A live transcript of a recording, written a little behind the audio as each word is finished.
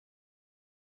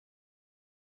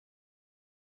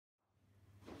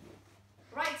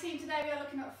team, today we are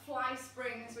looking at fly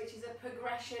springs, which is a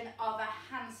progression of a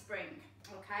handspring.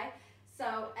 Okay,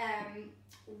 so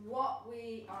what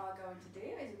we are going to do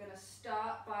is we're going to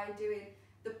start by doing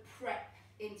the prep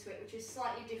into it, which is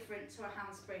slightly different to a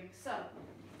handspring. So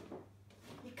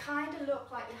you kind of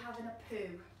look like you're having a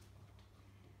poo.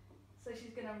 So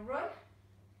she's going to run,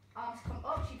 arms come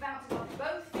up, she bounces off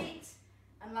both feet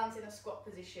and lands in a squat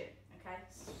position. Okay,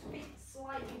 feet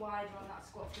slightly wider on that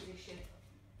squat position.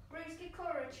 Bruce, give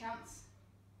Cora a chance.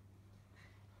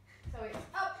 So it's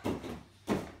up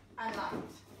and land.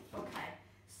 Okay,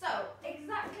 so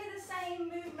exactly the same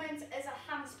movement as a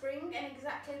handspring and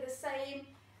exactly the same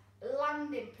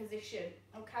landing position,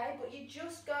 okay, but you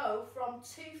just go from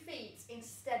 2 feet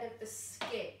instead of the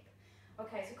skip.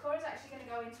 Okay, so Cora's actually going to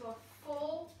go into a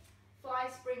full fly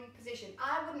spring position.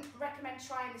 I wouldn't recommend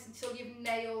trying this until you've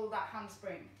nailed that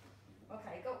handspring.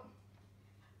 Okay, go.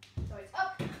 So it's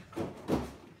up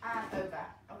and over.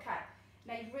 Okay,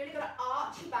 now you've really got to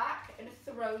arch your back and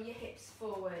throw your hips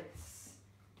forwards.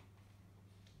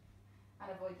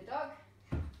 And avoid the dog.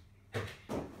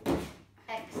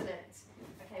 Excellent.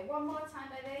 Okay, one more time,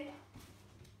 baby.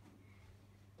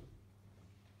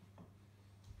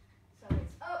 So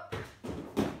it's up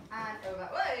and over.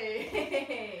 Whoa!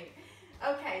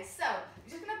 Okay, so I'm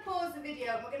just going to pause the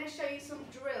video and we're going to show you some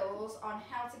drills on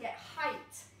how to get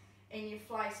height in your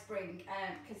fly spring,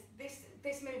 because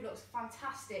this move looks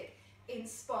fantastic in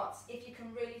spots if you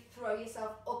can really throw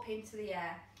yourself up into the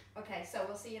air. Okay, so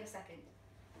we'll see you in a second.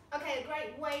 Okay, a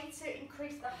great way to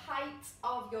increase the height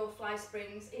of your fly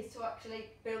springs is to actually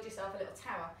build yourself a little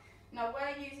tower. Now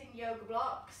we're using yoga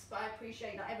blocks, but I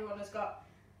appreciate that everyone has got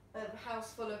a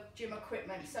house full of gym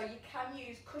equipment, so you can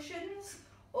use cushions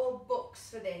or books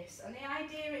for this. And the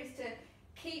idea is to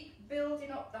keep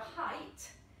building up the height,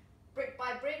 brick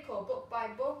by brick or book by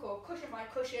book or cushion by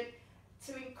cushion,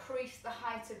 to increase the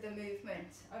height of the movement.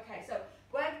 Okay, so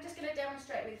we're just going to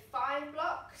demonstrate with 5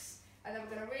 blocks, and then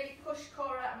we're going to really push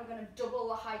Cora and we're going to double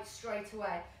the height straight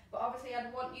away. But obviously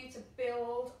I'd want you to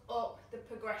build up the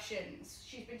progressions.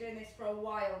 She's been doing this for a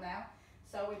while now,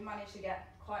 so we've managed to get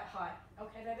quite high.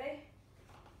 Okay, baby?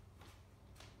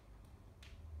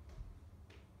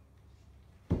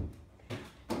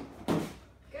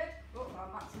 Good. Oh, our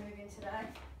mat's moving today.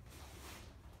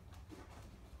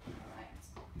 Alright.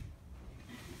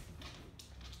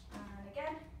 And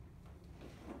again.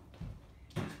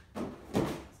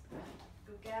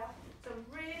 Good girl. So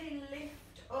really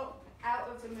lift up out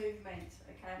of the movement.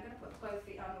 Okay, I'm going to put both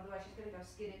feet on, otherwise she's going to go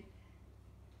skidding.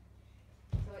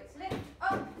 So it's lift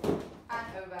up and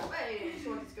over. Hey, she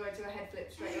wanted to go into a head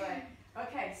flip straight away.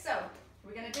 Okay, so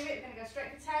we're going to do it. We're going to go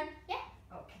straight for 10. Yeah.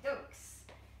 Okay, dokes.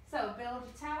 So build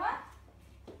your tower.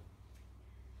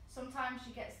 Sometimes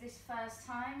she gets this first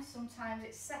time, sometimes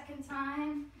it's second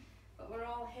time, but we're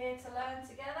all here to learn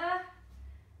together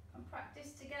and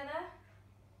practice together.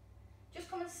 Just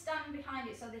come and stand behind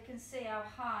it so they can see how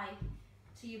high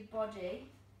to your body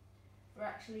we're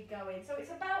actually going. So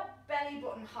it's about belly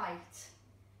button height.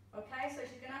 Okay, so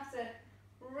she's going to have to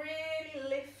really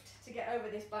lift to get over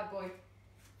this bad boy.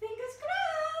 Fingers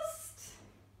crossed!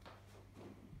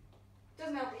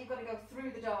 Doesn't help that you've got to go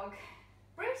through the dog.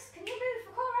 Bruce, can you move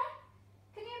for Cora?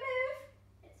 Can you move?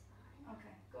 It's fine.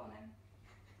 Okay, go on then.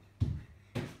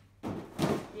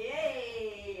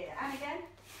 Yay! And again.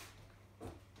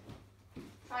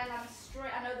 Try and land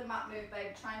straight. I know the mat moved,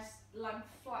 babe. Try and land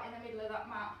flat in the middle of that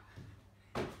mat.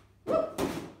 Woo!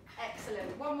 Excellent.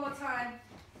 One more time.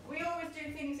 We always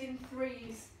do things in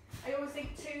 3s. I always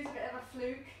think 2 is a bit of a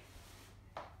fluke.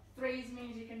 3s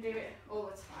means you can do it all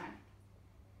the time.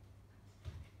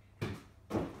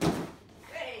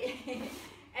 Hey.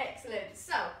 Excellent.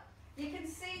 So you can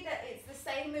see that it's the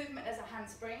same movement as a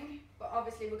handspring, but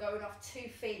obviously we're going off 2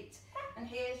 feet. And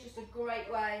here's just a great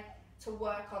way to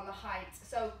work on the height.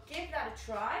 So give that a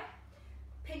try.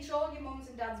 Pinch all your mums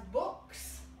and dads'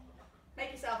 books.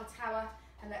 Make yourself a tower,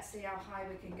 and let's see how high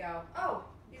we can go. Oh,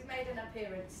 he's made an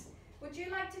appearance. Would you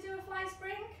like to do a fly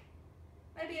spring?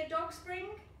 Maybe a dog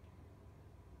spring?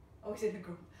 Oh, he's in the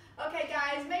group. Okay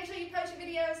guys, make sure you post your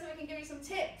videos so we can give you some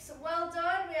tips. Well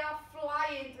done, we are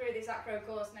flying through this acro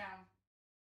course now.